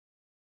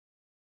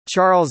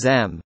Charles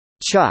M.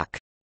 Chuck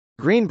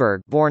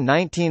Greenberg, born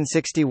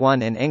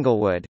 1961 in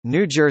Englewood,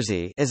 New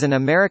Jersey, is an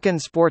American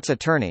sports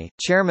attorney,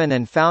 chairman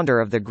and founder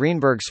of the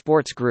Greenberg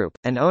Sports Group,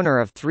 and owner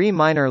of 3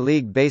 minor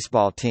league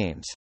baseball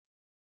teams.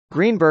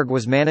 Greenberg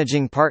was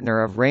managing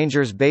partner of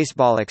Rangers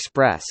Baseball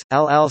Express,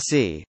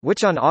 LLC,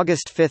 which on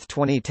August 5,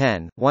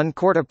 2010, won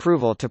court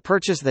approval to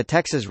purchase the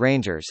Texas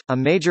Rangers, a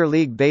Major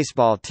League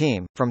Baseball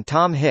team, from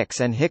Tom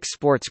Hicks and Hicks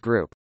Sports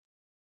Group.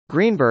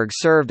 Greenberg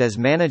served as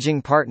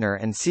managing partner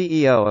and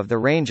CEO of the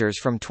Rangers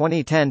from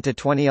 2010 to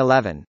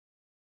 2011.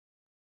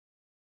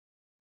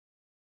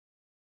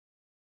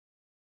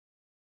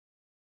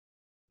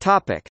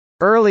 Topic: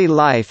 Early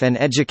life and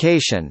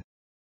education.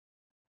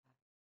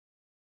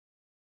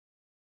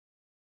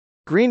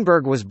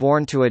 Greenberg was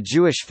born to a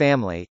Jewish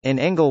family, in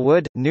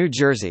Englewood, New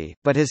Jersey,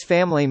 but his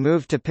family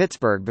moved to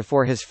Pittsburgh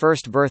before his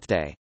first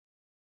birthday.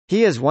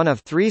 He is one of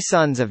 3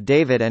 sons of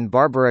David and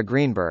Barbara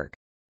Greenberg.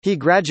 He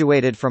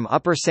graduated from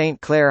Upper St.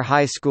 Clair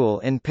High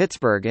School in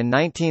Pittsburgh in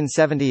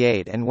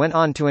 1978 and went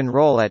on to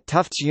enroll at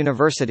Tufts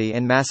University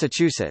in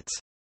Massachusetts.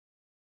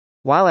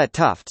 While at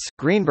Tufts,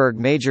 Greenberg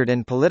majored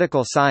in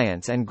political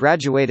science and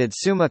graduated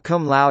summa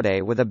cum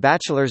laude with a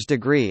bachelor's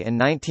degree in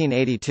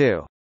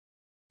 1982.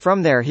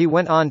 From there he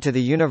went on to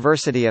the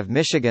University of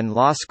Michigan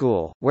Law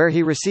School, where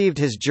he received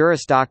his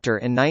Juris Doctor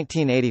in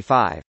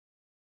 1985.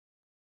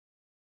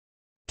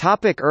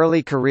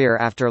 Early career.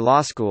 After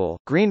law school,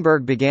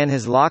 Greenberg began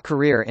his law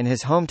career in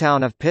his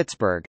hometown of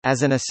Pittsburgh,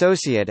 as an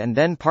associate and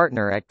then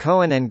partner at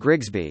Cohen &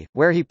 Grigsby,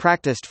 where he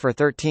practiced for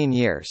 13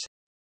 years.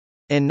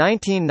 In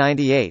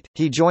 1998,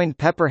 he joined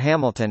Pepper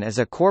Hamilton as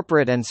a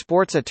corporate and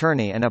sports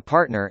attorney and a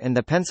partner in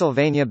the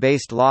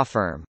Pennsylvania-based law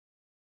firm.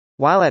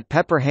 While at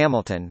Pepper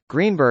Hamilton,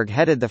 Greenberg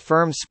headed the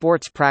firm's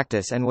sports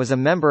practice and was a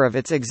member of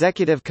its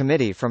executive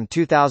committee from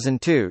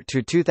 2002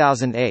 to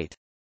 2008.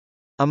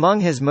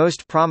 Among his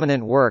most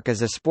prominent work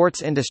as a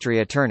sports industry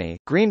attorney,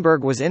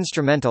 Greenberg was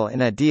instrumental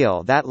in a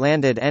deal that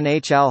landed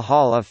NHL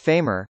Hall of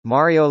Famer,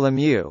 Mario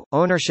Lemieux,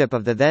 ownership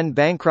of the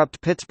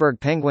then-bankrupt Pittsburgh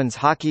Penguins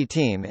hockey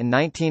team in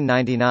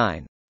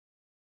 1999.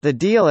 The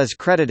deal is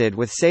credited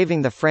with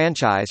saving the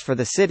franchise for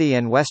the city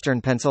and western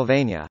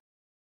Pennsylvania.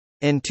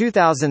 In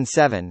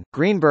 2007,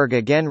 Greenberg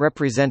again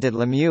represented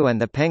Lemieux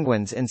and the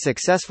Penguins in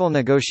successful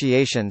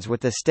negotiations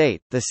with the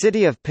state, the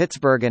city of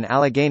Pittsburgh and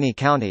Allegheny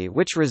County,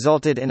 which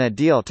resulted in a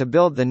deal to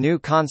build the new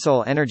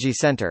Consol Energy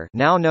Center,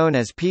 now known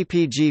as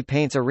PPG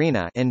Paints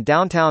Arena, in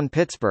downtown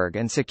Pittsburgh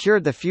and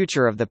secured the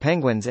future of the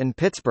Penguins in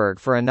Pittsburgh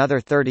for another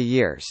 30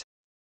 years.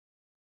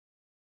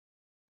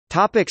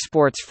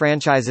 Sports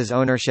franchises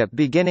ownership.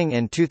 Beginning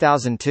in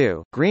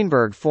 2002,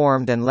 Greenberg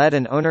formed and led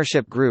an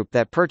ownership group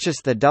that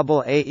purchased the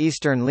Double-A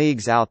Eastern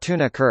League's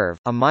Altoona Curve,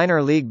 a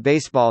minor league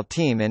baseball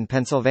team in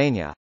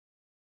Pennsylvania.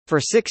 For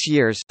 6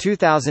 years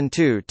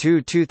 2002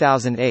 to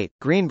 2008,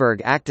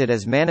 Greenberg acted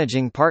as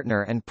managing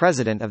partner and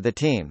president of the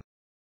team.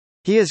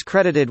 He is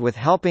credited with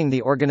helping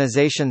the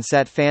organization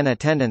set fan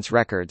attendance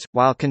records,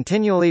 while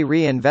continually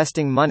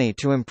reinvesting money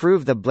to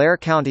improve the Blair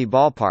County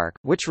Ballpark,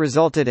 which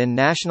resulted in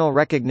national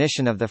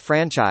recognition of the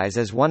franchise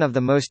as one of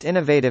the most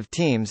innovative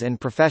teams in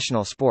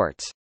professional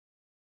sports.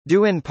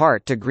 Due in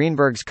part to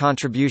Greenberg's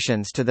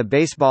contributions to the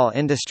baseball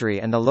industry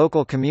and the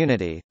local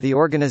community, the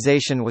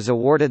organization was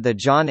awarded the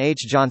John H.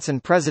 Johnson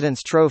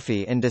President's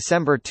Trophy in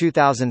December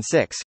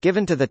 2006,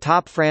 given to the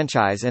top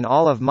franchise in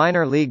all of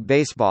minor league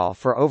baseball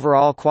for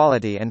overall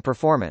quality and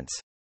performance.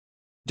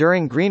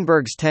 During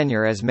Greenberg's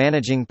tenure as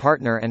managing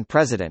partner and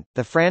president,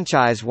 the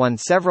franchise won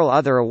several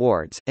other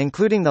awards,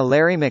 including the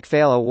Larry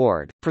McPhail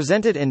Award,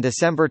 presented in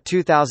December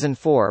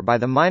 2004 by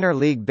the Minor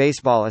League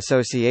Baseball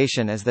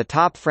Association as the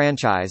top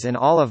franchise in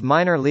all of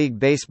minor league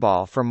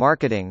baseball for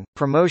marketing,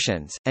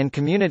 promotions, and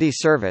community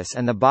service,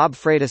 and the Bob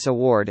Freitas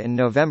Award in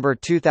November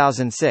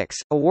 2006,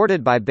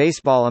 awarded by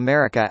Baseball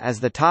America as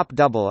the top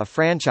double-A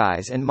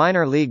franchise in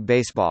minor league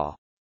baseball.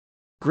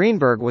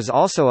 Greenberg was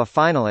also a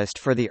finalist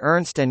for the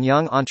Ernst &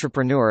 Young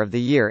Entrepreneur of the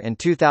Year in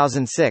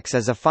 2006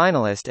 as a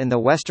finalist in the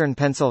Western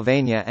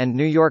Pennsylvania and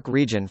New York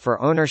region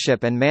for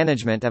ownership and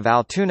management of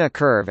Altoona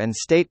Curve and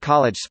State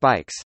College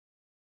Spikes.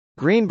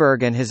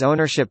 Greenberg and his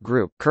ownership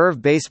group,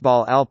 Curve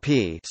Baseball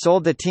LP,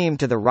 sold the team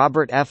to the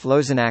Robert F.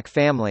 Lozenak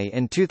family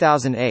in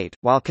 2008.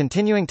 While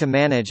continuing to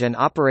manage and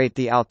operate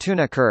the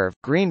Altoona Curve,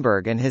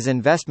 Greenberg and his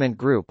investment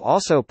group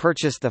also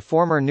purchased the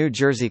former New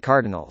Jersey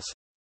Cardinals.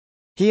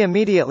 He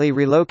immediately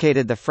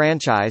relocated the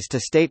franchise to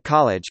State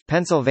College,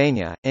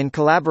 Pennsylvania, in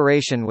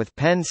collaboration with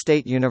Penn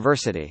State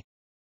University.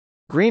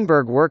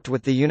 Greenberg worked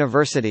with the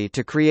university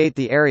to create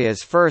the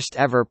area's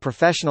first-ever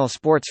professional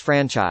sports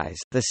franchise,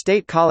 the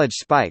State College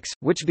Spikes,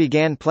 which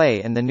began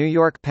play in the New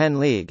York Penn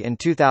League in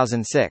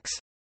 2006.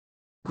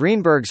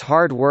 Greenberg's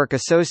hard work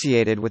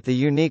associated with the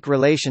unique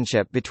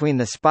relationship between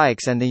the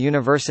Spikes and the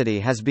university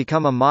has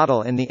become a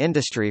model in the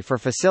industry for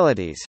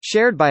facilities,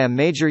 shared by a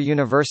major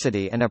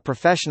university and a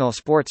professional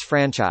sports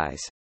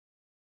franchise.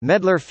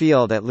 Medlar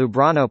Field at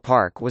Lubrano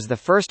Park was the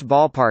first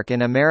ballpark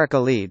in America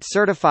LEED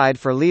certified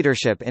for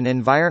leadership in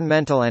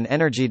environmental and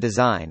energy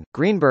design.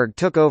 Greenberg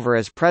took over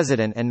as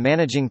president and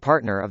managing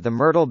partner of the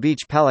Myrtle Beach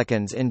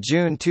Pelicans in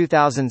June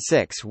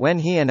 2006 when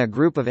he and a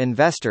group of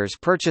investors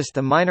purchased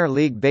the minor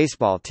league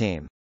baseball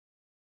team.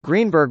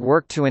 Greenberg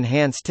worked to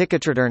enhance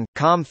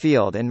Ticketreturn.com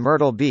Field in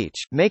Myrtle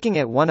Beach, making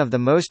it one of the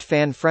most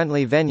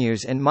fan-friendly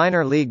venues in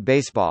minor league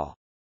baseball.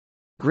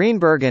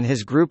 Greenberg and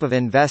his group of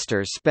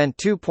investors spent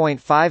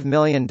 $2.5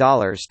 million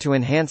to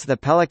enhance the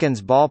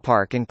Pelicans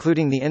ballpark,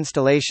 including the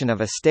installation of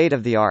a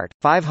state-of-the-art,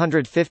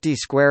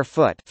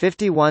 550-square-foot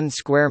 (51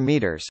 square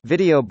meters)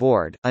 video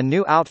board, a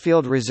new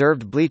outfield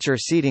reserved bleacher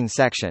seating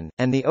section,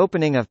 and the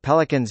opening of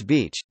Pelicans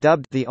Beach,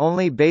 dubbed the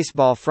only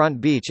baseball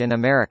front beach in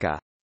America.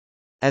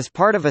 As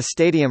part of a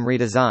stadium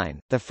redesign,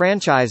 the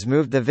franchise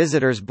moved the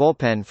visitors'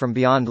 bullpen from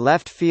beyond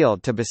left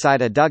field to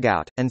beside a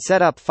dugout, and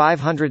set up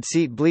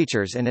 500-seat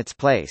bleachers in its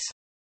place.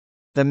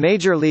 The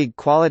Major League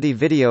Quality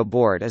Video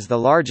Board is the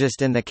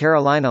largest in the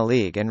Carolina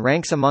League and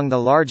ranks among the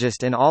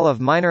largest in all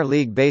of minor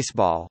league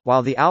baseball,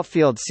 while the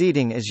outfield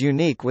seating is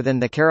unique within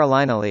the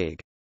Carolina League.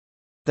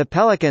 The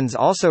Pelicans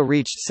also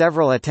reached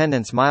several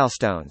attendance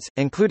milestones,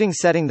 including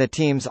setting the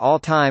team's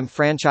all-time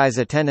franchise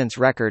attendance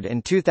record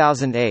in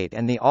 2008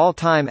 and the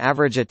all-time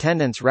average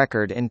attendance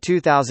record in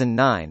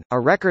 2009, a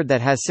record that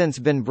has since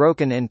been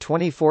broken in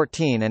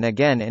 2014 and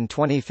again in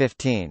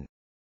 2015.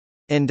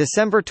 In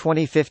December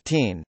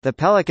 2015, the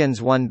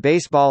Pelicans won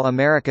Baseball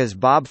America's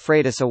Bob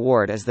Freitas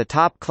Award as the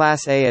top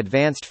Class A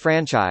advanced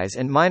franchise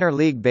in minor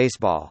league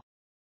baseball.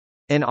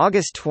 In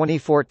August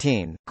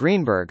 2014,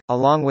 Greenberg,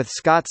 along with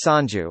Scott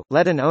Sanju,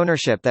 led an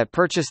ownership that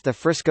purchased the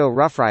Frisco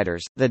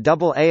Roughriders, the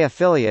Double-A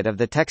affiliate of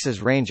the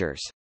Texas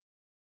Rangers.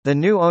 The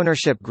new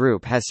ownership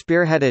group has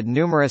spearheaded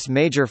numerous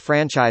major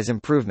franchise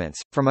improvements,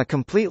 from a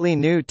completely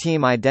new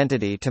team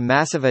identity to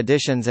massive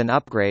additions and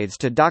upgrades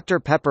to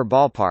Dr. Pepper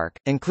Ballpark,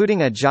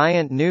 including a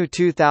giant new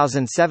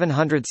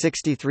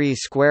 2,763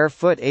 square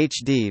foot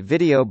HD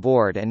video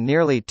board and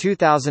nearly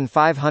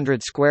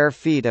 2,500 square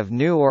feet of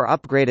new or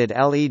upgraded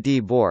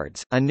LED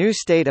boards, a new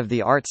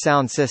state-of-the-art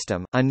sound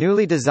system, a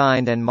newly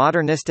designed and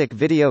modernistic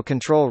video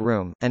control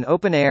room, an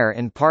open-air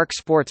in-park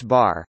sports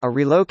bar, a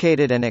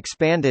relocated and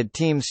expanded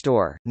team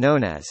store,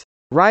 known as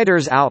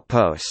Riders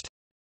Outpost,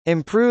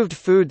 improved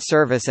food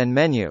service and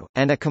menu,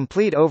 and a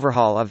complete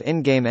overhaul of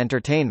in-game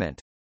entertainment.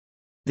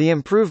 The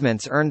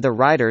improvements earned the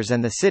Riders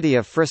and the City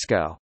of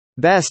Frisco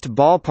Best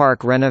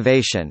Ballpark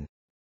Renovation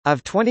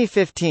of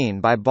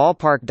 2015 by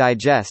Ballpark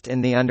Digest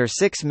in the under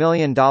 $6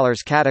 million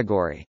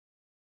category.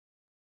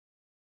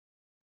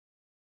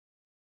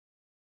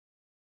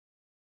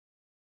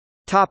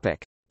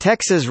 Topic: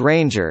 Texas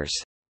Rangers.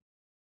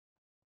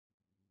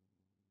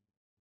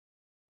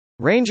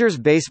 Rangers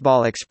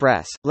Baseball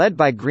Express, led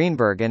by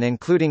Greenberg and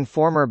including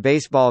former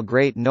baseball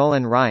great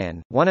Nolan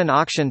Ryan, won an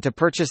auction to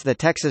purchase the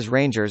Texas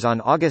Rangers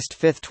on August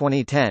 5,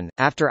 2010,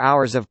 after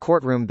hours of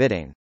courtroom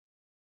bidding.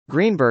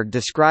 Greenberg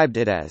described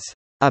it as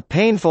a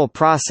painful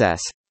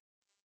process.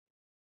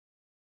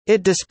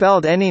 It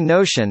dispelled any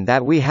notion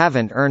that we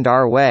haven't earned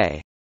our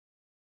way.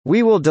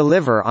 We will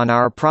deliver on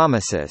our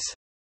promises.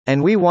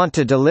 And we want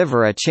to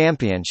deliver a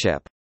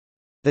championship.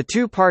 The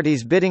two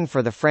parties bidding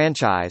for the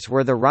franchise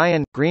were the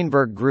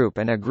Ryan-Greenberg Group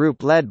and a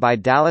group led by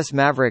Dallas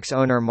Mavericks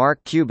owner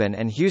Mark Cuban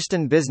and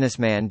Houston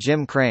businessman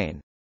Jim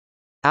Crane.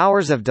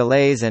 Hours of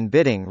delays and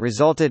bidding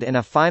resulted in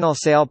a final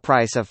sale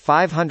price of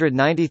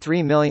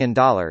 $593 million,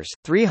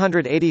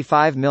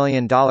 $385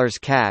 million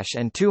cash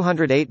and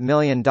 $208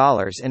 million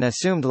in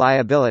assumed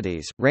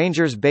liabilities.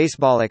 Rangers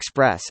Baseball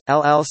Express,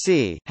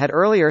 LLC, had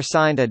earlier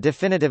signed a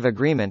definitive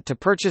agreement to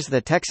purchase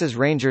the Texas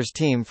Rangers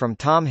team from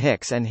Tom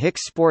Hicks and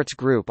Hicks Sports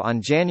Group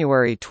on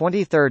January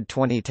 23,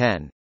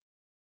 2010.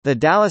 The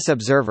Dallas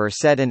Observer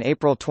said in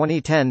April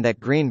 2010 that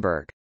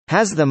Greenberg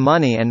has the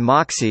money and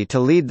moxie to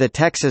lead the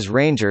Texas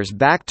Rangers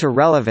back to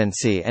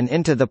relevancy and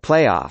into the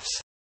playoffs.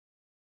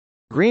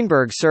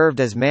 Greenberg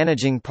served as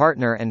managing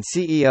partner and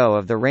CEO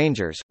of the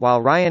Rangers, while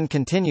Ryan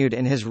continued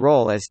in his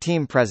role as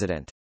team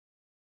president.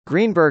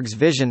 Greenberg's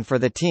vision for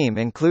the team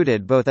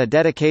included both a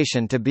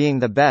dedication to being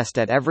the best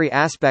at every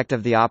aspect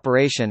of the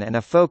operation and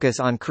a focus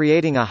on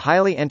creating a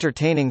highly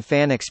entertaining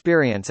fan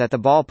experience at the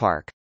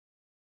ballpark.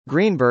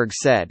 Greenberg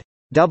said,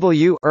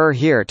 "We're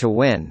here to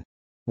win.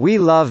 We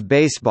love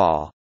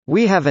baseball.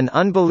 We have an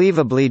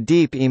unbelievably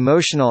deep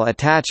emotional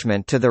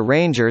attachment to the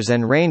Rangers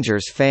and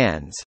Rangers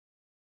fans.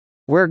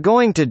 We're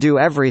going to do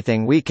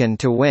everything we can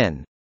to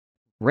win."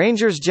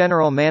 Rangers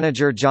general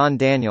manager John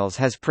Daniels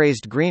has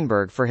praised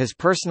Greenberg for his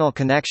personal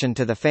connection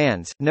to the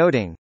fans,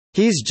 noting,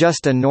 "He's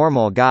just a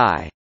normal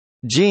guy.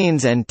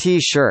 Jeans and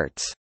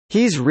T-shirts.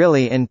 He's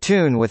really in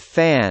tune with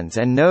fans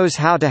and knows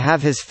how to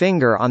have his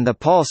finger on the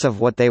pulse of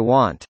what they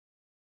want.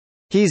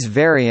 He's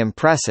very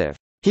impressive.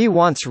 He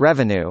wants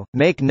revenue,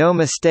 make no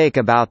mistake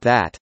about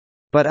that.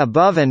 But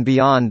above and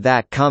beyond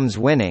that comes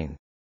winning."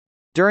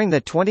 During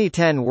the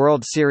 2010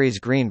 World Series,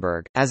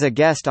 Greenberg, as a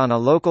guest on a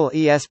local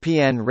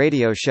ESPN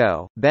radio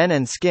show, Ben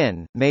and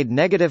Skin, made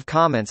negative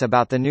comments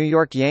about the New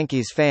York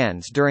Yankees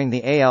fans during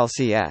the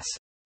ALCS.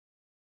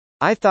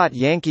 I thought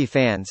Yankee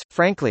fans,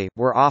 frankly,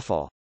 were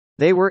awful.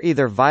 They were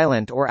either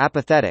violent or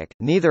apathetic,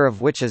 neither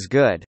of which is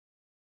good.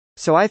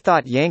 So I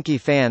thought Yankee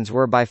fans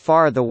were by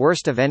far the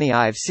worst of any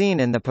I've seen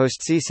in the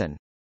postseason.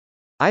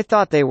 I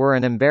thought they were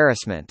an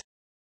embarrassment.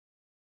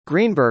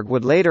 Greenberg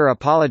would later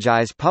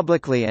apologize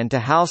publicly and to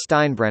Hal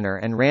Steinbrenner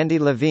and Randy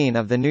Levine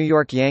of the New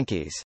York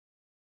Yankees.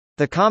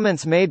 The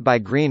comments made by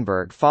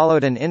Greenberg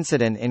followed an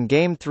incident in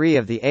Game 3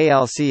 of the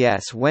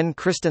ALCS when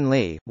Kristen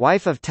Lee,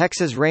 wife of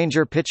Texas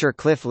Ranger pitcher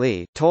Cliff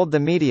Lee, told the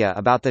media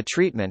about the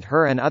treatment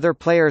her and other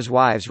players'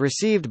 wives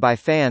received by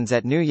fans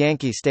at New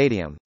Yankee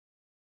Stadium.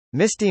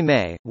 Misty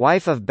May,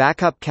 wife of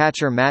backup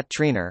catcher Matt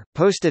Treanor,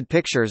 posted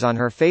pictures on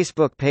her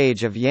Facebook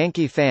page of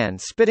Yankee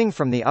fans spitting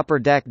from the upper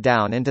deck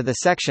down into the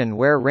section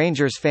where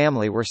Rangers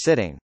family were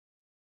sitting.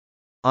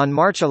 On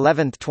March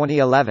 11,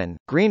 2011,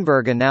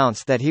 Greenberg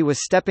announced that he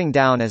was stepping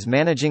down as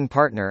managing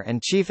partner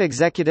and chief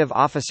executive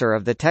officer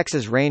of the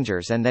Texas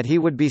Rangers and that he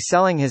would be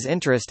selling his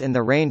interest in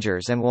the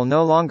Rangers and will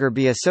no longer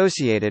be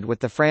associated with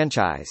the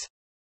franchise.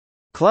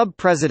 Club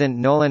president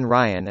Nolan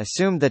Ryan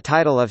assumed the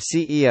title of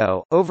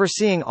CEO,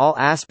 overseeing all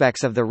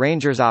aspects of the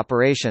Rangers'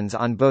 operations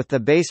on both the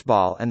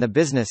baseball and the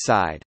business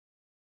side.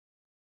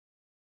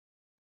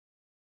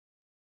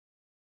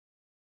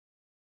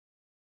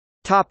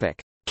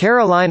 Topic: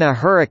 Carolina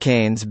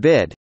Hurricanes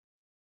bid.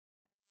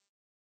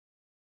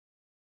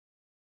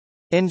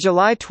 In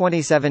July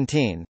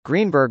 2017,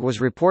 Greenberg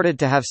was reported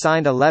to have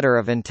signed a letter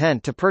of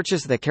intent to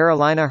purchase the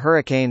Carolina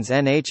Hurricanes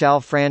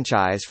NHL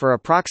franchise for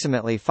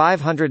approximately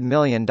 $500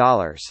 million.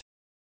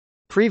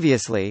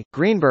 Previously,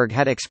 Greenberg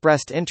had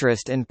expressed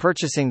interest in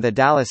purchasing the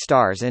Dallas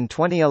Stars in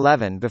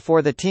 2011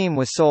 before the team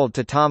was sold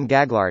to Tom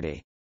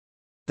Gagliardi.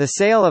 The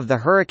sale of the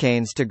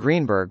Hurricanes to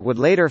Greenberg would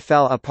later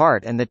fell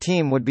apart and the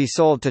team would be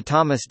sold to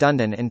Thomas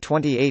Dundon in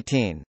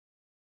 2018.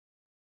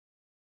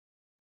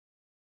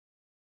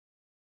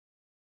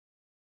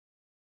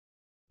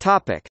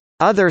 Topic: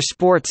 Other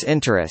sports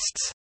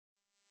interests.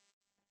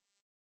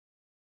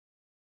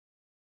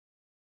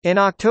 In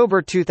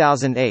October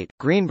 2008,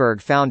 Greenberg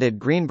founded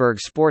Greenberg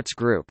Sports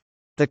Group.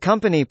 The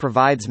company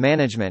provides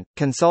management,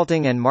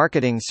 consulting and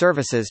marketing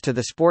services to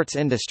the sports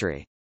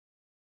industry.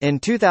 In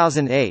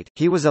 2008,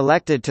 he was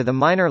elected to the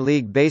Minor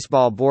League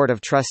Baseball Board of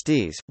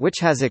Trustees, which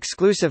has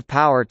exclusive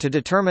power to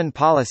determine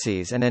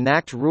policies and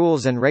enact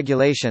rules and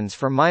regulations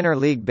for minor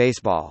league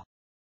baseball.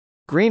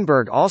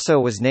 Greenberg also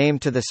was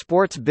named to the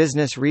Sports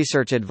Business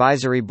Research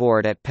Advisory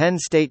Board at Penn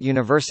State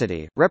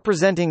University,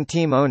 representing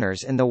team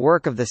owners in the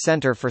work of the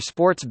Center for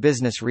Sports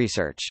Business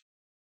Research.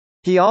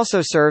 He also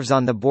serves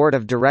on the board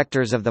of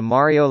directors of the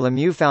Mario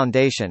Lemieux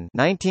Foundation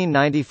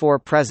 1994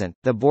 present,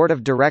 the board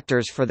of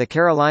directors for the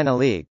Carolina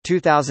League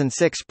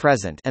 2006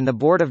 present, and the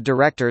board of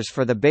directors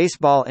for the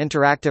Baseball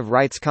Interactive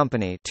Rights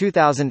Company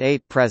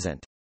 2008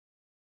 present.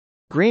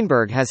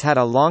 Greenberg has had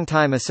a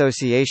longtime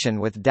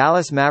association with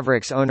Dallas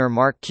Mavericks owner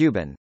Mark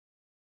Cuban.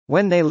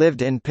 When they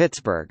lived in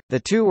Pittsburgh, the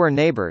two were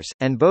neighbors,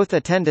 and both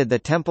attended the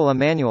Temple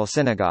Emmanuel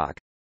Synagogue.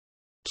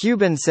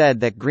 Cuban said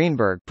that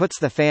Greenberg puts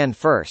the fan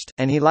first,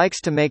 and he likes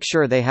to make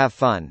sure they have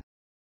fun.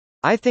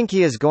 I think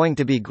he is going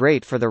to be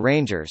great for the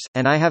Rangers,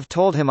 and I have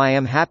told him I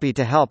am happy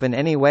to help in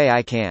any way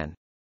I can.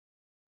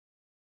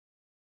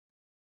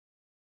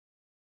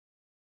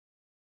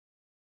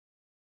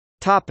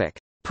 Topic: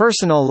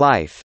 Personal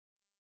life.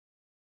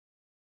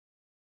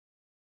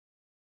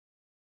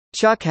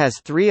 Chuck has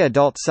 3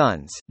 adult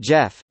sons,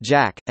 Jeff,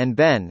 Jack, and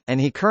Ben, and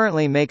he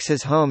currently makes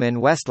his home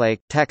in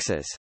Westlake,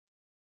 Texas.